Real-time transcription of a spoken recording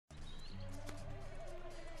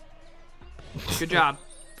Good job.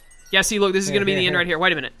 Yeah, see, look, this is going to be the end right here.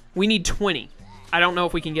 Wait a minute. We need 20. I don't know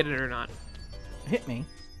if we can get it or not. Hit me.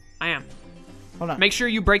 I am. Hold on. Make sure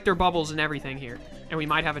you break their bubbles and everything here, and we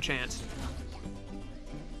might have a chance.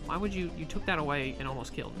 Why would you... You took that away and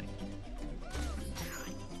almost killed me.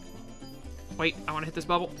 Wait, I want to hit this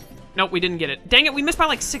bubble. Nope, we didn't get it. Dang it, we missed by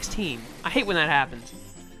like 16. I hate when that happens.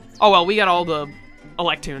 Oh, well, we got all the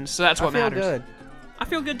Electoons, so that's what matters. I feel good. I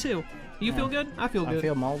feel good, too. You feel good? I feel good. I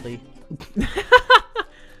feel moldy.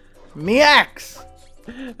 Me axe!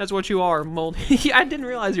 That's what you are, moldy. I didn't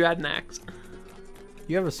realize you had an axe.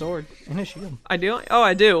 You have a sword and a shield. I do? Oh,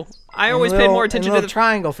 I do. I always paid more attention to the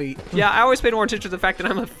triangle feet. Yeah, I always paid more attention to the fact that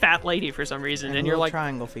I'm a fat lady for some reason, and you're like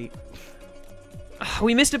triangle feet.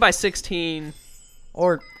 We missed it by 16.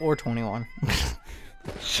 Or 21.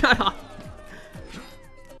 Shut up.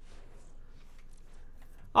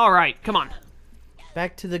 All right, come on.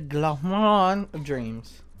 Back to the glamour of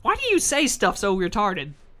dreams. Why do you say stuff so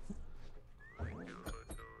retarded?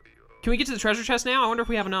 Can we get to the treasure chest now? I wonder if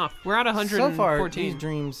we have enough. We're at 114. So far, these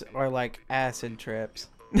dreams are like acid trips.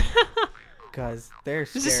 Because they're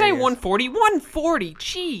scary. Does it say 140? 140,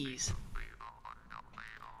 jeez.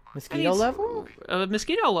 Mosquito level?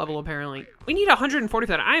 Mosquito level, apparently. We need 140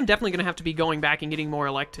 for that. I am definitely going to have to be going back and getting more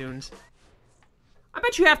Electoons. I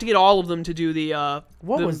bet you have to get all of them to do the,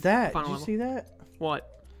 What was that? Did you level. see that? What?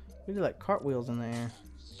 We did like cartwheels in the air.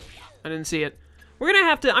 I didn't see it. We're going to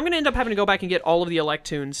have to... I'm going to end up having to go back and get all of the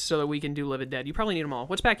Electoons so that we can do Live It Dead. You probably need them all.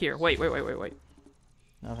 What's back here? Wait.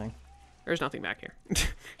 Nothing. There's nothing back here.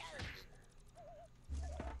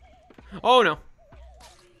 Oh, no.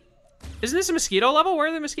 Isn't this a mosquito level? Where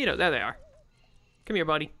are the mosquitoes? There they are. Come here,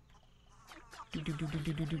 buddy.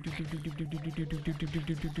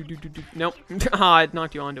 Nope. Ah, it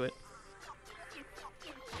knocked you onto it.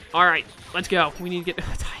 All right, let's go. We need to get... I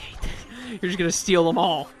hate this. You're just going to steal them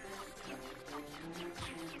all.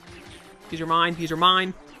 These are mine. These are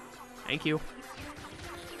mine. Thank you.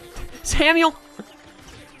 Samuel!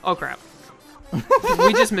 Oh, crap.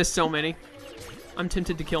 We just missed so many. I'm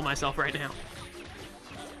tempted to kill myself right now.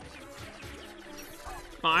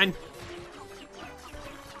 Mine.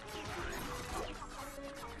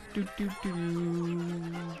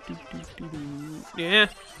 Yeah.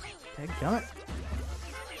 Dadgummit.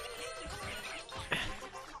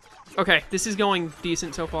 Okay, this is going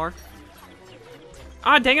decent so far.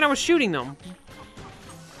 Ah, dang it, I was shooting them.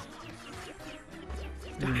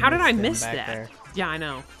 How did I miss that? There. Yeah, I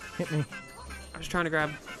know. Hit me. I was trying to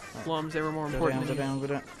grab plums. They were more important. Go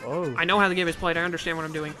down. Oh. I know how the game is played. I understand what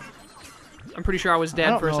I'm doing. I'm pretty sure I was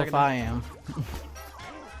dead for a second. I don't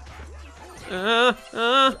know if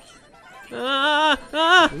I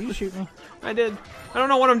am. Will you shoot me? I did. I don't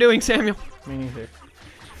know what I'm doing, Samuel. Me neither.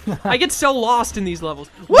 I get so lost in these levels.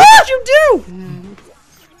 What did you do?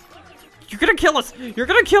 You're gonna kill us. You're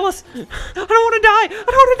gonna kill us. I don't want to die. I don't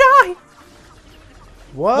want to die.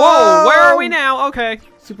 Whoa! Whoa, where are we now? Okay.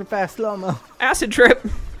 Super fast slow-mo. Acid trip.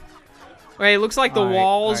 Okay, it looks like the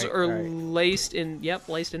walls all are right. laced in, yep,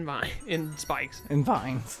 laced in in spikes. In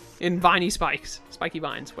vines. In viney spikes. Spiky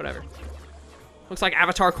vines, whatever. Looks like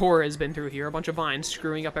Avatar Korra has been through here. A bunch of vines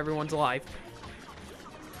screwing up everyone's life.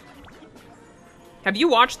 Have you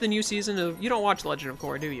watched the new season of... You don't watch Legend of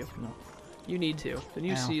Korra, do you? No. You need to. The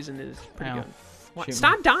new season is pretty good. What? Shoot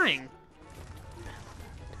Stop me. dying!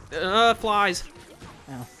 Flies.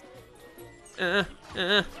 Ow.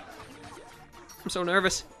 I'm so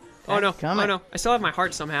nervous. Oh no, oh no. I still have my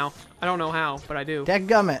heart somehow. I don't know how, but I do.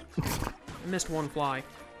 Dadgummit. I missed one fly.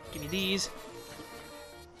 Give me these.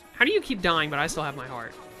 How do you keep dying, but I still have my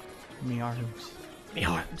heart? Me arms. Me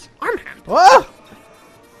arms. Arm hand. Whoa!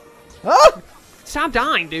 Oh! Stop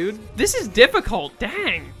dying, dude. This is difficult.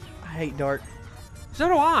 Dang. I hate dark. So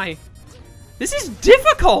do I. This is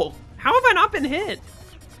difficult. How have I not been hit?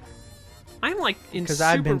 I'm like in Because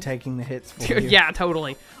I've been taking the hits for you. Yeah,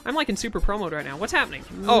 totally. I'm like in super pro mode right now. What's happening?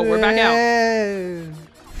 Oh, we're back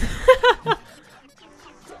out.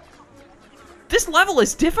 This level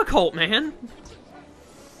is difficult, man.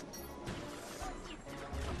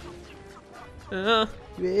 I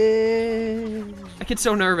get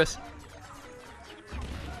so nervous.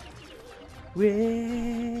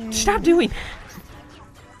 Stop doing that.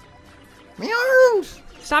 Me arms!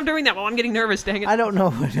 Stop doing that while I'm getting nervous, dang it. I don't know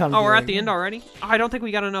what I'm doing. Oh, we're at the end already? Oh, I don't think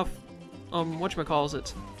we got enough,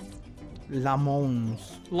 whatchamacallit.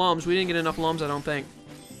 Lamons. Lums. We didn't get enough lums, I don't think.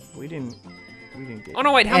 We didn't get Oh,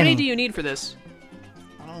 no, wait. How many do you need for this?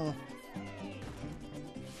 Oh.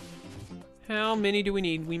 How many do we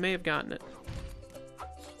need? We may have gotten it.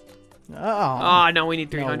 Oh. Ah, no, we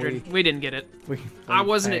need 300. We didn't get it. We I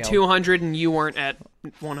wasn't failed. at 200 and you weren't at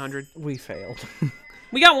 100. We failed.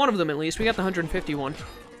 We got one of them at least. We got the 151.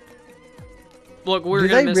 Look, we're Do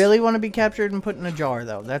gonna they miss... really want to be captured and put in a jar,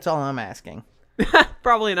 though? That's all I'm asking.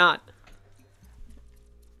 Probably not.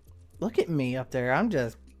 Look at me up there. I'm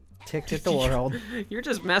just ticked at the world. You're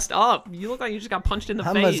just messed up. You look like you just got punched in the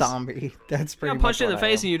face. I'm a zombie. That's pretty You much got punched in the what I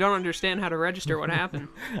face am. and you don't understand how to register what happened.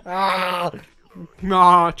 Ah!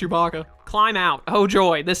 Ah, Chewbacca. Climb out. Oh,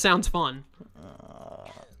 joy. This sounds fun.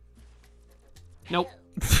 Nope.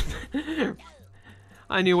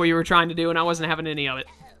 I knew what you were trying to do, and I wasn't having any of it.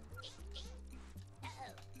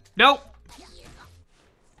 Nope.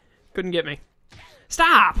 Couldn't get me.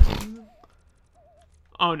 Stop!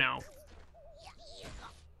 Oh, no.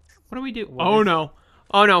 What do we do? Oh, no.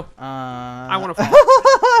 Oh, no. I want to fall.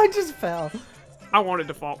 I just fell. I wanted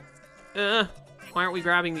to fall. Why aren't we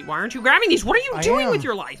grabbing these? Why aren't you grabbing these? What are you doing with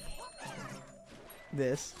your life?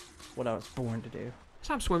 This, what I was born to do.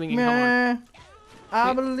 Stop swimming and come on.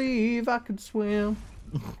 I believe I could swim.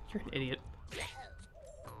 You're an idiot.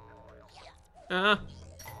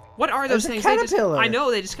 What are those There's a things? caterpillar. I know,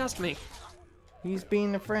 they disgust me. He's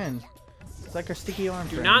being a friend. It's like our sticky arm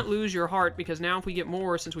Do friend. not lose your heart, because now if we get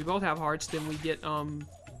more, since we both have hearts, then we get,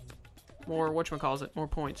 more, whatchamacallit, more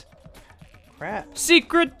points. Crap.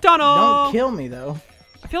 Secret tunnel! Don't kill me, though.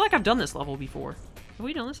 I feel like I've done this level before. Have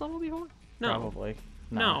we done this level before? No. Probably.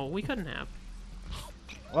 No, we couldn't have.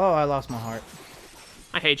 Oh, I lost my heart.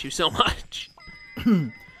 I hate you so much.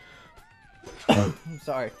 I'm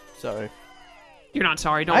sorry. Sorry. You're not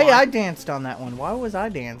sorry, don't I lie. danced on that one. Why was I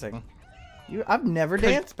dancing? I've never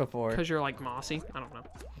danced before. Because you're like mossy. I don't know.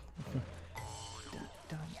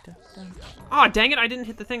 Dun, dun, dun. Oh, dang it, I didn't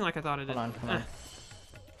hit the thing like I thought I did. Hold on.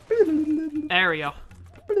 There we go.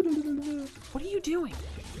 What are you doing?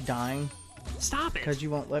 Dying Stop it. because you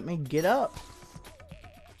won't let me get up.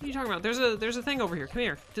 What are you talking about? There's a thing over here. Come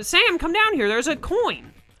here. Sam, come down here. There's a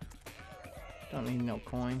coin. Don't need no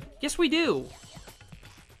coin. Yes, we do.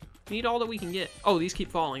 We need all that we can get. Oh, these keep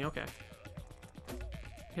falling. Okay.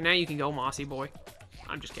 Okay, now you can go, mossy boy.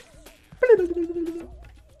 I'm just kidding.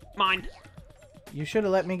 Mine. You should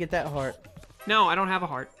have let me get that heart. No, I don't have a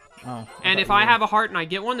heart. Oh. And if I have a heart and I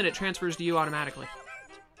get one, then it transfers to you automatically.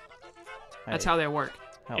 That's how they work.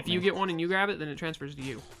 If you get one and you grab it, then it transfers to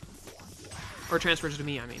you. Or transfers to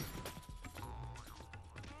me, I mean.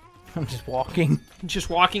 I'm just walking. Just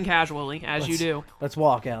walking casually, as you do. Let's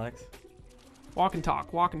walk, Alex. Walk and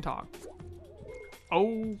talk, walk and talk.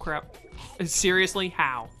 Oh, crap. Seriously?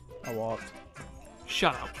 How? I walked.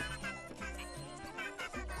 Shut up.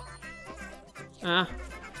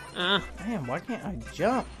 Damn, why can't I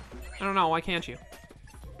jump? I don't know, why can't you?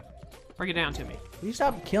 Break it down to me. Will you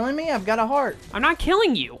stop killing me? I've got a heart. I'm not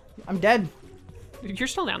killing you. I'm dead. You're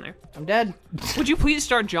still down there. I'm dead. Would you please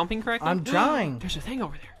start jumping correctly? I'm trying. There's a thing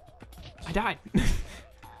over there. I died.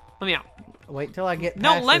 Let me out. Wait till I get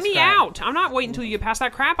No, past let this me crap. out. I'm not waiting until you get past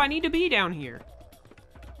that crap. I need to be down here.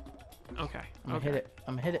 Okay. I'm gonna hit it.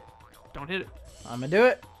 I'm gonna hit it. Don't hit it. I'm gonna do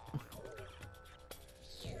it.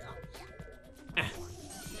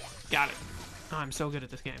 Got it. Oh, I'm so good at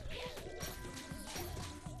this game.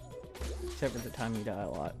 Except for the time you die a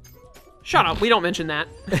lot. Shut up. We don't mention that.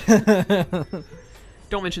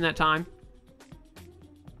 Don't mention that time.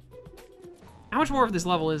 How much more of this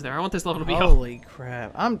level is there? I want this level to be Holy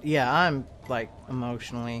crap. I'm like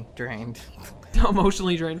emotionally drained.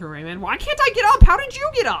 emotionally drained from Rayman. Why can't I get up? How did you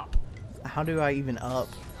get up? How do I even up?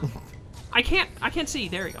 I can't see.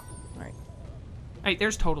 There you go. Alright. Hey,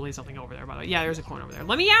 there's totally something over there, by the way. Yeah, there's a coin over there.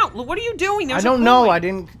 Let me out. What are you doing? There's I don't a know. coin. I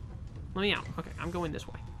didn't. Let me out. Okay, I'm going this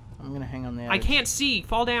way. I'm gonna hang on the edge. I can't see.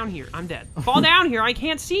 Fall down here. I'm dead. Fall down here. I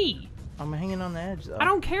can't see. I'm hanging on the edge though. I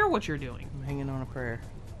don't care what you're doing. I'm hanging on a prayer.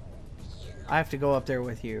 I have to go up there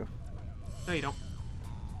with you. No, you don't.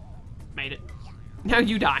 Made it. Now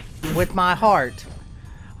you die. With my heart.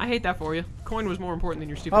 I hate that for you. Coin was more important than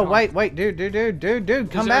your stupid Oh, heart. wait, dude,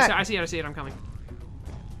 come back. I see it, I'm coming.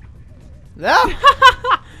 No!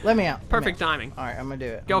 Let me out. Perfect timing. Alright, I'm gonna do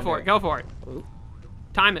it. Go for it. Oop.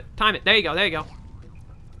 Time it. There you go.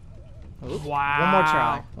 Oop.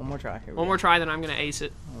 Wow. One more try. Here we One go. more try, then I'm gonna ace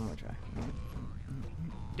it. One more try.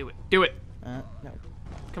 Do it. No.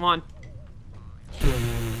 Come on.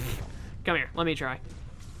 Come here. Let me try.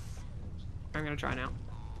 I'm gonna try now.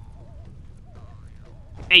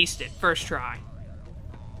 Aced it. First try.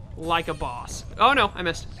 Like a boss. Oh no, I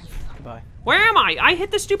missed. Goodbye. Where am I? I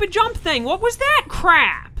hit the stupid jump thing. What was that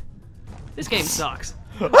crap? This game sucks.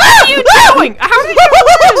 What are you doing? How did you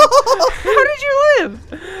live? How did you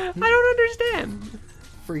live? I don't understand.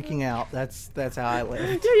 Freaking out. That's how I live.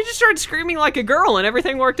 Yeah, you just started screaming like a girl and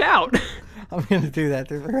everything worked out. I'm gonna do that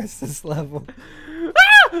through the rest of this level.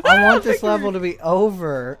 Ah! I want this Victory. level to be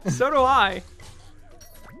over. So do I.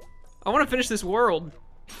 I want to finish this world.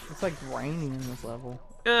 It's like raining in this level.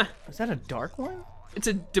 Is that a dark one? It's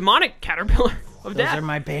a demonic caterpillar of death. Those are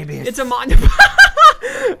my babies. It's a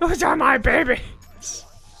Those are my babies.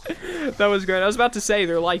 That was great. I was about to say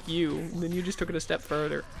they're like you, and then you just took it a step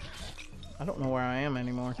further. I don't know where I am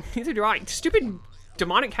anymore. Neither do I. Stupid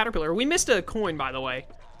demonic caterpillar. We missed a coin, by the way.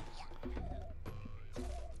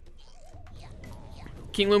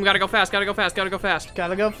 King Loom, gotta go fast, gotta go fast, gotta go fast.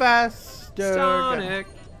 Gotta go faster. Sonic.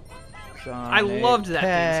 Sonic. I loved that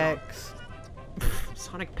theme Pex. song.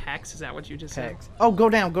 Sonic Pex, is that what you just said? Oh, go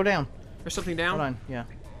down, go down. There's something down? Hold on, yeah.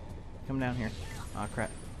 Come down here. Oh crap.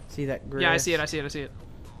 See that grass? Yeah, I see it, I see it, I see it.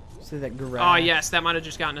 See that grass? Oh yes, that might have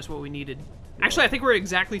just gotten us what we needed. Actually, I think we're at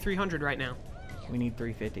exactly 300 right now. We need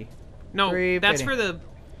 350. No, 350. that's for the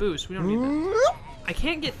boost. We don't need that. I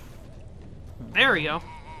can't get... There we go.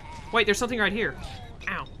 Wait, there's something right here.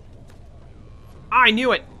 Ow. I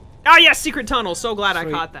knew it. Ah, yes, secret tunnel. So glad I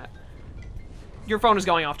caught that. Your phone is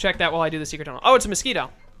going off. Check that while I do the secret tunnel. Oh, it's a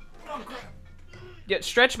mosquito. Yeah,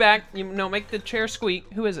 stretch back. You know, make the chair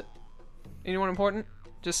squeak. Who is it? Anyone important?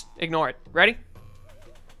 Just ignore it. Ready?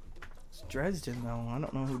 It's Dresden, though. I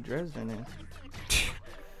don't know who Dresden is.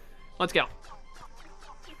 Let's go.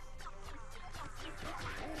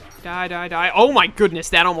 Die, die, die. Oh my goodness,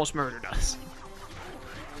 that almost murdered us.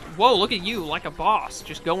 Whoa, look at you, like a boss,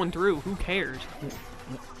 just going through. Who cares?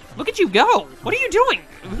 Look at you go. What are you doing?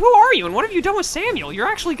 Who are you, and what have you done with Samuel? You're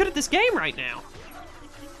actually good at this game right now.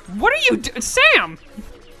 What are you doing? Sam!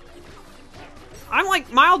 I'm,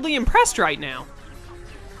 like, mildly impressed right now.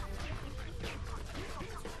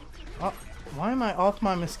 Oh, why am I off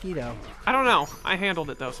my mosquito? I don't know. I handled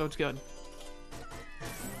it, though, so it's good.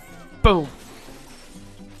 Boom.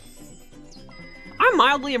 I'm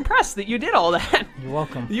mildly impressed that you did all that. You're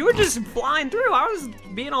welcome. You were just flying through. I was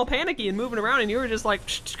being all panicky and moving around, and you were just like,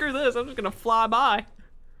 screw this, I'm just gonna fly by.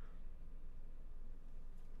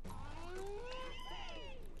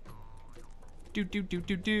 Do do do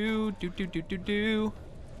do do do do do do do.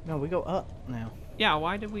 No, we go up now. Yeah,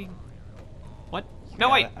 why did we... What?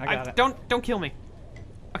 No, wait, I got it. Don't kill me.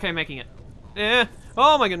 Okay, I'm making it.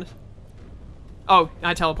 Oh my goodness. Oh,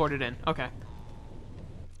 I teleported in. Okay.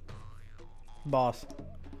 Boss.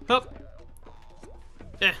 Up.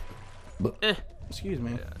 Excuse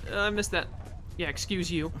me. I missed that. Yeah,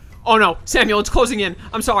 excuse you. Oh no, Samuel, it's closing in.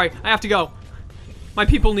 I'm sorry, I have to go. My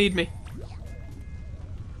people need me.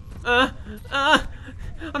 I'm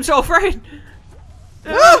so afraid.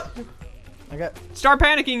 I got... Start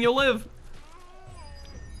panicking, you'll live.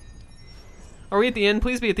 Are we at the end?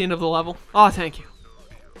 Please be at the end of the level. Oh, thank you.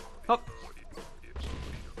 Up.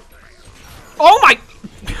 Oh my...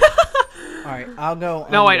 Alright, I'll go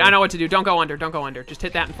No, wait, under. I know what to do. Don't go under, don't go under. Just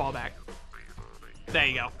hit that and fall back. There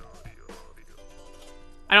you go.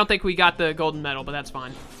 I don't think we got the golden medal, but that's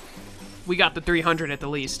fine. We got the 300 at the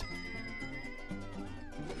least.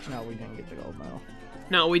 No, we didn't get the gold medal.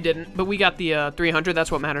 No, we didn't, but we got the 300.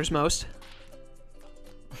 That's what matters most.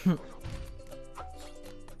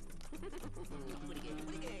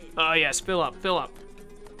 Oh, yes, fill up, fill up.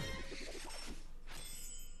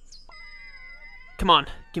 Come on,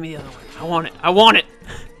 give me the other one. I want it, I want it!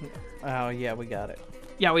 Oh, yeah, we got it.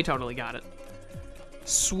 Yeah, we totally got it.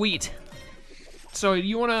 Sweet. So,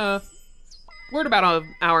 you wanna... We're at about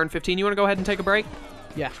an hour and 15. You wanna go ahead and take a break?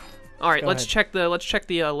 Yeah. All right, Go let's ahead. check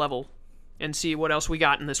the level and see what else we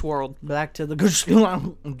got in this world. Back to the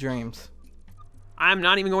dreams. I'm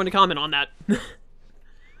not even going to comment on that.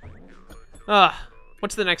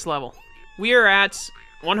 What's the next level? We are at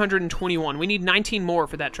 121. We need 19 more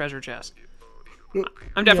for that treasure chest.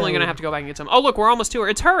 I'm definitely gonna have to go back and get some. Oh look, we're almost to her.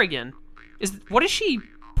 It's her again. What is she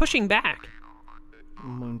pushing back?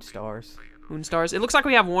 Moon stars. Moon stars. It looks like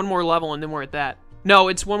we have one more level and then we're at that. No,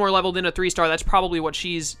 it's one more level, then a 3-star. That's probably what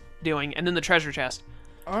she's doing, and then the treasure chest.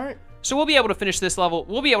 Alright. So we'll be able to finish this level.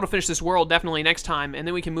 We'll be able to finish this world definitely next time, and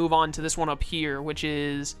then we can move on to this one up here, which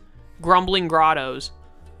is Grumbling Grottos.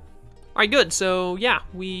 All right, good. So yeah,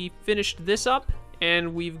 we finished this up,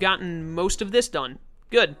 and we've gotten most of this done.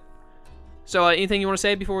 Good. So anything you want to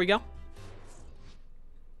say before we go?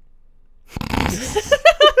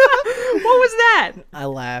 What was that? I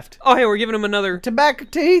laughed. Oh, hey, we're giving him another Tobacco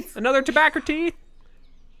teeth! tobacco teeth.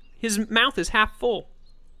 His mouth is half full.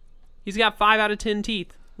 He's got 5 out of 10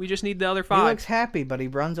 teeth. We just need the other 5. He looks happy, but he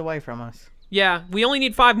runs away from us. Yeah, we only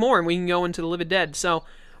need 5 more and we can go into the living dead. So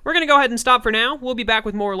we're going to go ahead and stop for now. We'll be back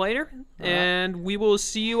with more later. And we will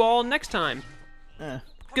see you all next time.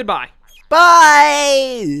 Goodbye.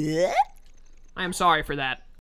 Bye! I am sorry for that.